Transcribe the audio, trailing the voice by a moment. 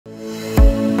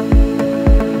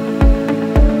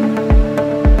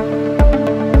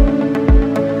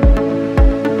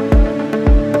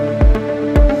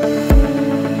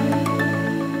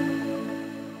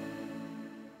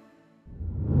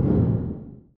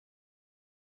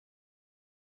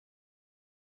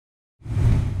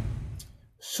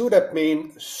SUDEP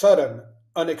means sudden,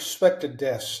 unexpected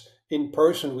deaths in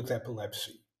person with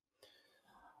epilepsy.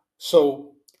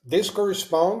 So this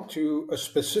corresponds to a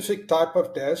specific type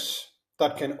of death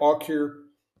that can occur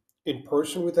in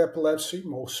person with epilepsy,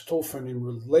 most often in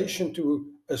relation to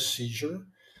a seizure,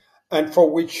 and for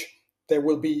which there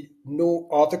will be no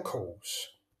other cause.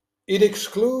 It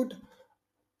excludes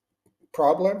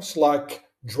problems like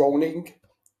drowning,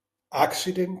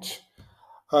 accident,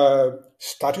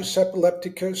 status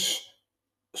epilepticus,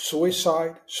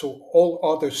 suicide, so all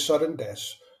other sudden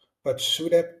deaths. But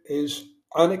SUDEP is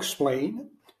unexplained,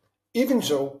 even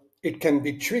though it can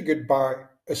be triggered by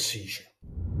a seizure.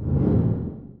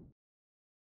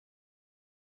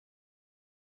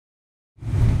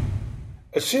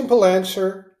 A simple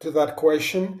answer to that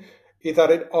question is that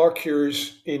it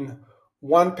occurs in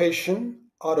one patient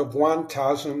out of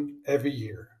 1,000 every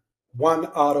year. 1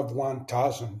 out of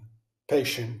 1,000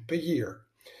 patients per year.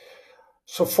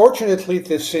 So fortunately,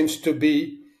 this seems to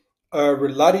be a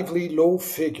relatively low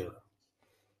figure.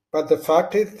 But the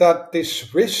fact is that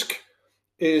this risk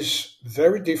is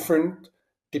very different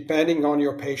depending on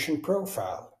your patient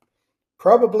profile.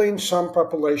 Probably in some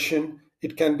population,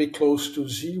 it can be close to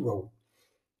zero.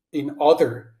 In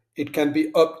other, it can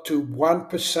be up to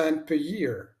 1% per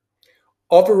year.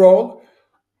 Overall,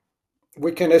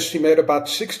 we can estimate about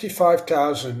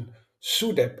 65,000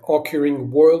 SUDEP occurring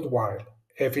worldwide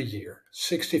every year.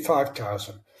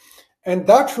 65,000. And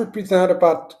that represents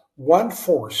about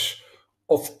 1/4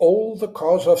 of all the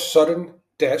cause of sudden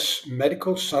deaths,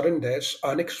 medical sudden deaths,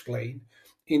 unexplained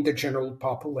in the general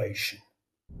population.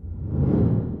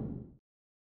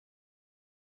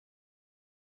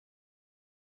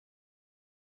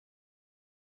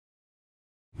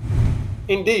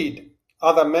 Indeed,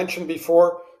 as I mentioned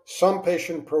before, some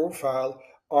patient profiles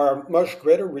are at much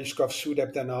greater risk of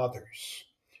SUDEP than others.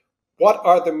 What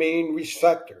are the main risk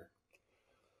factors?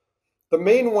 The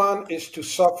main one is to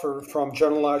suffer from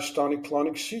generalized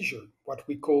tonic-clonic seizure, what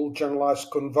we call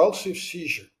generalized convulsive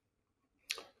seizure.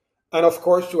 And of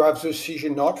course, to have the seizure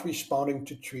not responding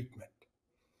to treatment.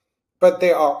 But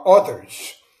there are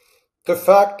others. The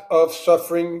fact of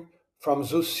suffering from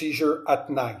those seizure at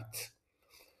night.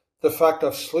 The fact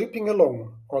of sleeping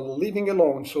alone or living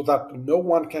alone so that no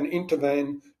one can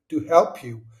intervene to help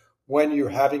you when you're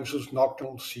having those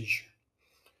nocturnal seizures.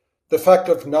 The fact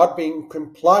of not being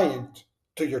compliant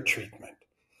to your treatment.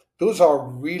 Those are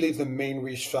really the main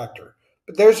risk factor.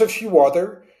 But there's a few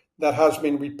other that has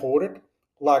been reported,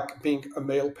 like being a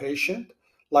male patient,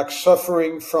 like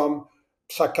suffering from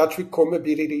psychiatric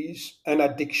comorbidities and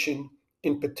addiction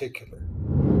in particular.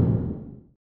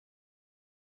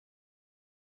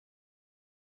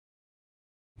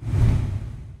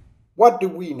 What do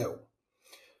we know?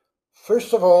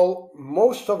 First of all,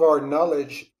 most of our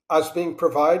knowledge is being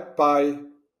provided by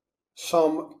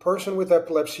some person with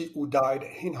epilepsy who died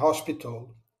in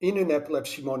hospital in an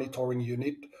epilepsy monitoring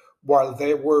unit while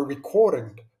they were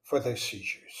recording for their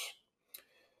seizures.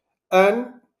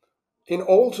 And in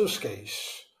all those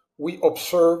cases, we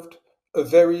observed a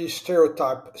very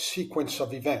stereotyped sequence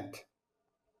of events.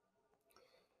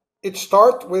 It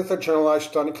starts with a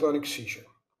generalized tonic-clonic seizure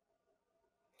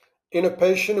in a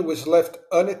patient who was left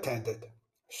unattended,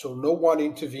 so no one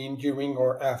intervened during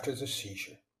or after the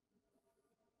seizure.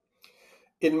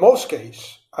 In most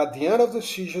cases, at the end of the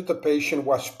seizure, the patient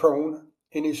was prone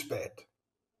in his bed,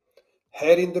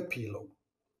 head in the pillow.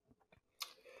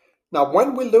 Now,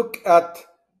 when we look at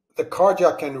the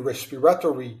cardiac and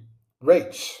respiratory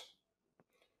rates,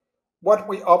 what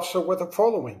we observe were the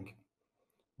following.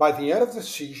 By the end of the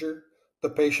seizure, the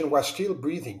patient was still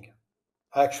breathing,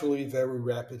 actually very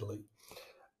rapidly,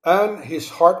 and his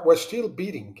heart was still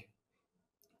beating,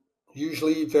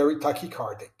 usually very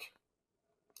tachycardic.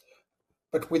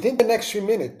 But within the next few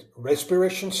minutes,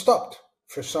 respiration stopped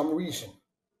for some reason.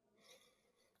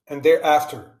 And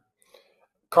thereafter,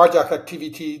 cardiac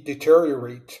activity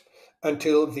deteriorates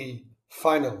until the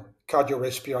final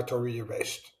cardiorespiratory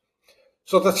arrest.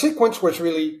 So the sequence was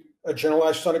really a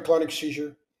generalized tonic-clonic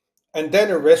seizure and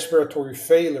then a respiratory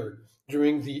failure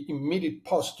during the immediate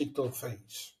postictal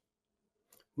phase.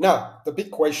 Now, the big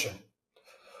question,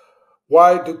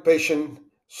 why do patients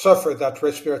suffer that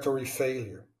respiratory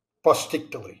failure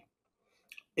postictally?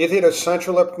 Is it a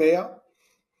central apnea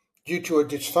due to a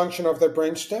dysfunction of the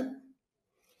brainstem?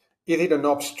 Is it an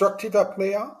obstructive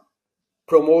apnea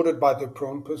promoted by the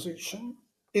prone position?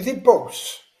 Is it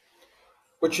both?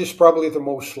 Which is probably the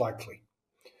most likely.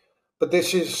 But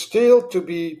this is still to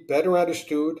be better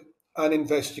understood and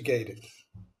investigated.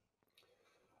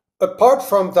 Apart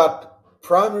from that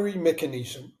primary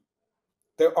mechanism,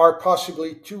 there are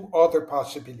possibly two other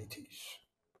possibilities.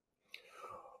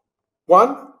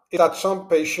 One is that some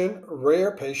patient,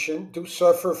 rare patient, do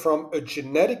suffer from a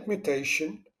genetic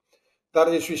mutation that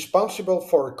is responsible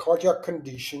for a cardiac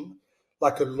condition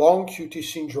like a long QT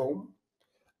syndrome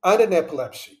and an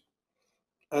epilepsy.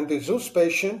 And in those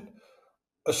patients,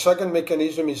 a second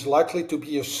mechanism is likely to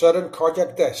be a sudden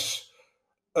cardiac death,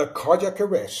 a cardiac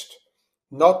arrest,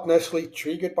 not necessarily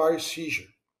triggered by a seizure.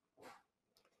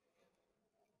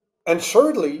 And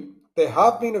thirdly, there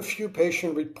have been a few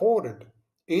patients reported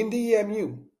in the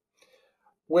EMU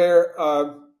where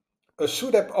a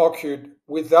SUDEP occurred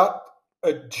without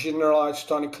a generalized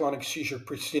tonic-clonic seizure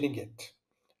preceding it,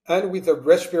 and with a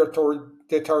respiratory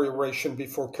deterioration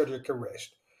before cardiac arrest.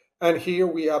 And here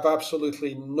we have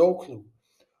absolutely no clue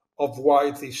of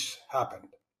why this happened.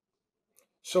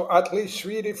 So at least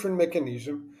three different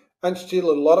mechanisms and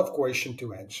still a lot of questions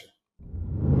to answer.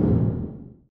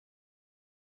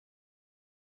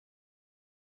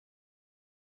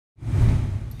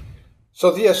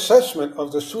 So the assessment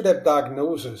of the SUDEP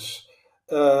diagnosis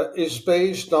is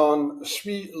based on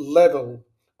three levels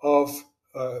of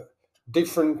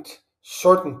different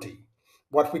certainty,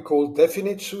 what we call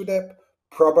definite SUDEP,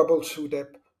 probable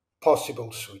SUDEP,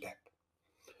 possible SUDEP.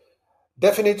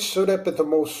 Definite SUDEP is the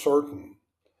most certain,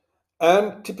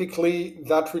 and typically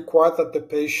that requires that the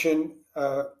patient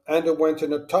underwent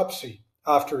an autopsy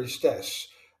after his death,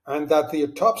 and that the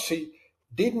autopsy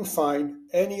didn't find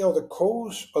any other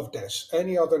cause of death,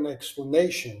 any other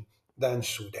explanation than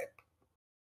SUDEP.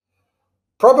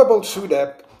 Probable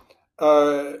SUDEP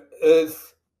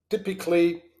is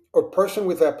typically a person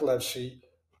with epilepsy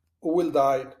who will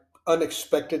die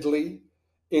unexpectedly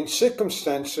in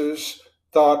circumstances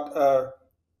that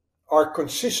are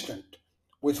consistent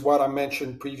with what I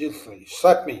mentioned previously.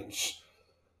 So that means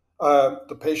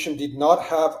the patient did not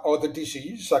have other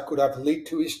disease that could have led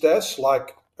to his death,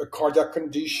 like a cardiac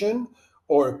condition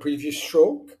or a previous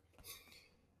stroke.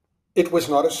 It was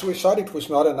not a suicide, it was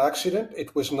not an accident,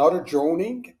 it was not a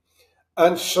drowning.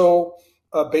 And so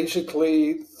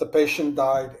basically the patient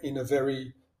died in a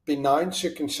very benign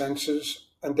circumstances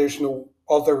and there's no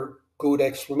other good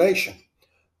explanation.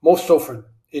 Most often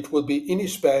it will be in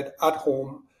his bed at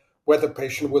home where the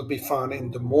patient will be found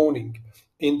in the morning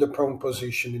in the prone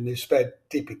position in his bed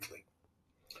typically.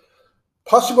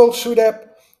 Possible SUDEP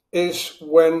is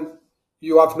when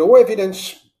you have no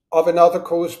evidence of another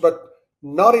cause but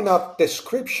not enough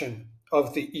description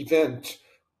of the event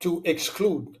to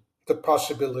exclude the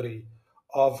possibility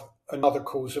of another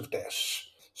cause of death.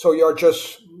 So you're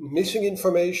just missing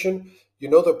information. You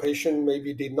know the patient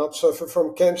maybe did not suffer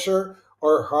from cancer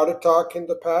or heart attack in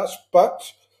the past,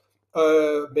 but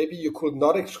maybe you could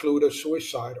not exclude a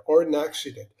suicide or an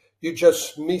accident. You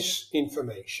just miss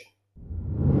information.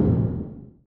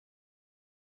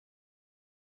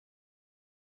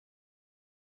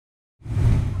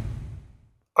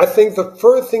 I think the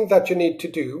first thing that you need to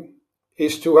do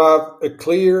is to have a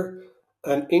clear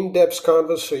and in-depth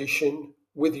conversation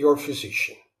with your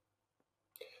physician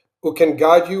who can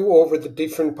guide you over the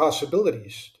different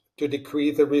possibilities to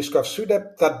decrease the risk of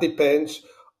SUDEP that depends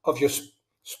of your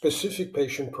specific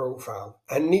patient profile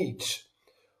and needs.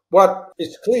 What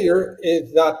is clear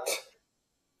is that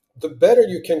the better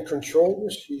you can control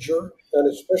your seizure, and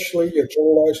especially your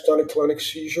generalized tonic-clonic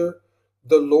seizure,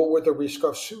 the lower the risk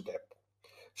of SUDEP.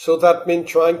 So that means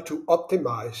trying to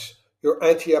optimize your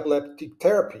anti-epileptic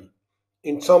therapy.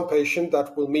 In some patients,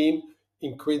 that will mean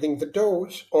increasing the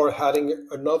dose or adding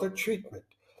another treatment.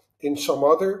 In some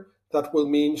other, that will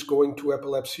mean going to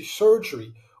epilepsy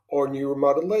surgery or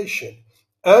neuromodulation.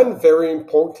 And very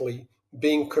importantly,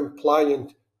 being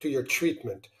compliant to your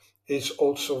treatment is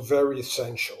also very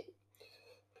essential.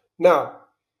 Now,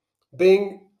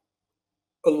 being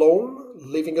alone,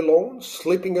 living alone,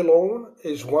 sleeping alone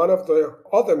is one of the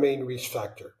other main risk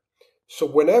factors. So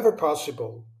whenever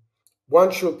possible,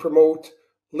 one should promote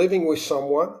living with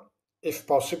someone, if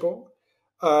possible,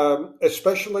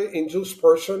 especially in those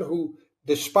persons who,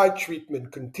 despite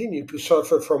treatment, continue to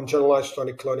suffer from generalized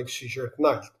tonic-clonic seizure at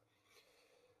night.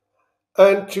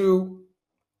 And to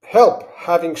help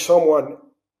having someone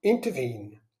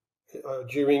intervene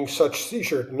during such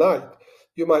seizure at night,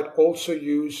 you might also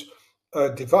use a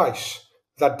device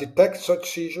that detects such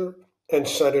seizure and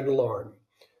set an alarm.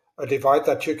 A device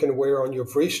that you can wear on your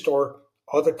wrist or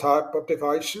other type of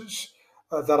devices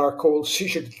that are called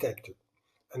seizure detector.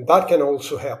 And that can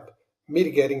also help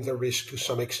mitigating the risk to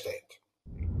some extent.